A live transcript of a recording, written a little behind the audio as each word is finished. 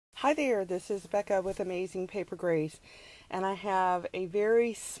Hi there, this is Becca with Amazing Paper Grace, and I have a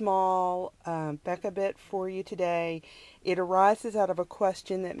very small Becca bit for you today. It arises out of a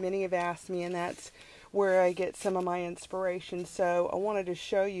question that many have asked me, and that's where I get some of my inspiration. So I wanted to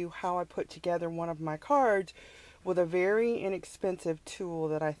show you how I put together one of my cards with a very inexpensive tool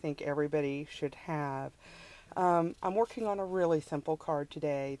that I think everybody should have. I'm working on a really simple card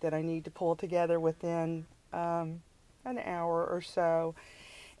today that I need to pull together within an hour or so.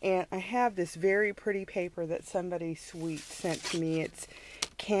 And I have this very pretty paper that somebody sweet sent to me. It's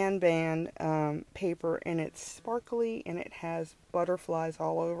Kanban paper, and it's sparkly, and it has butterflies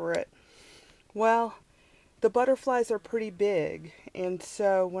all over it. Well, the butterflies are pretty big, and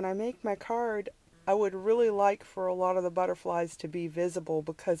so when I make my card, I would really like for a lot of the butterflies to be visible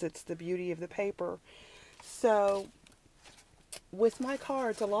because it's the beauty of the paper. So with my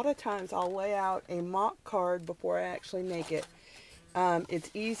cards, a lot of times I'll lay out a mock card before I actually make it. It's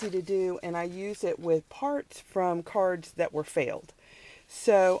easy to do, and I use it with parts from cards that were failed.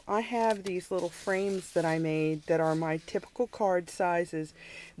 So I have these little frames that I made that are my typical card sizes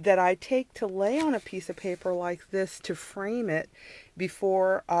that I take to lay on a piece of paper like this to frame it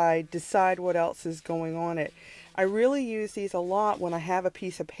before I decide what else is going on it. I really use these a lot when I have a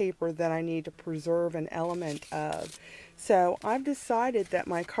piece of paper that I need to preserve an element of. So I've decided that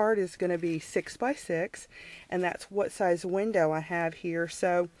my card is going to be 6 by 6, and that's what size window I have here.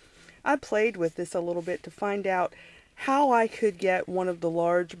 So I played with this a little bit to find out how I could get one of the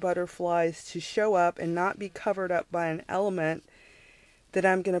large butterflies to show up and not be covered up by an element that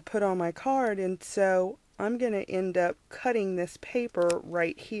I'm going to put on my card. And so I'm going to end up cutting this paper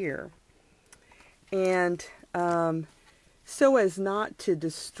right here. And so as not to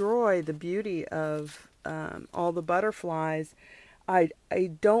destroy the beauty of all the butterflies, I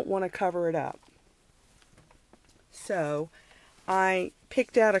don't want to cover it up. So I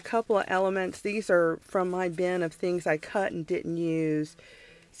picked out a couple of elements. These are from my bin of things I cut and didn't use.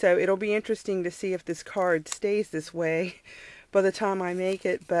 So it'll be interesting to see if this card stays this way by the time I make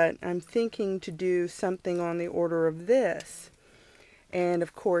it, but I'm thinking to do something on the order of this. And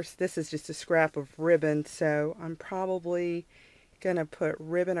of course, this is just a scrap of ribbon, so I'm probably going to put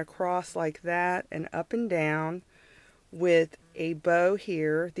ribbon across like that and up and down with a bow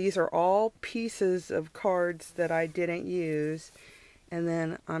here. These are all pieces of cards that I didn't use. And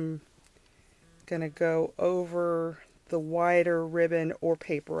then I'm going to go over the wider ribbon or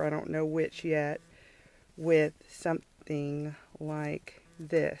paper, I don't know which yet, with something like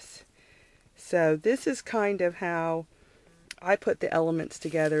this. So this is kind of how I put the elements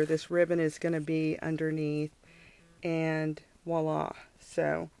together. This ribbon is going to be underneath, and voila.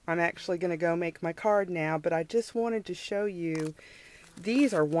 So I'm actually going to go make my card now, but I just wanted to show you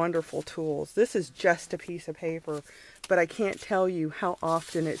these are wonderful tools. This is just a piece of paper, but I can't tell you how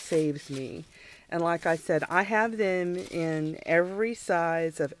often it saves me. And like I said, I have them in every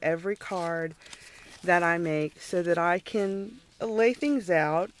size of every card that I make so that I can lay things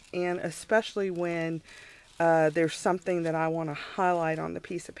out, and especially when there's something that I want to highlight on the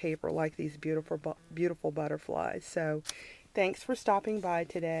piece of paper, like these beautiful butterflies. So thanks for stopping by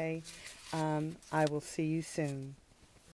today. I will see you soon.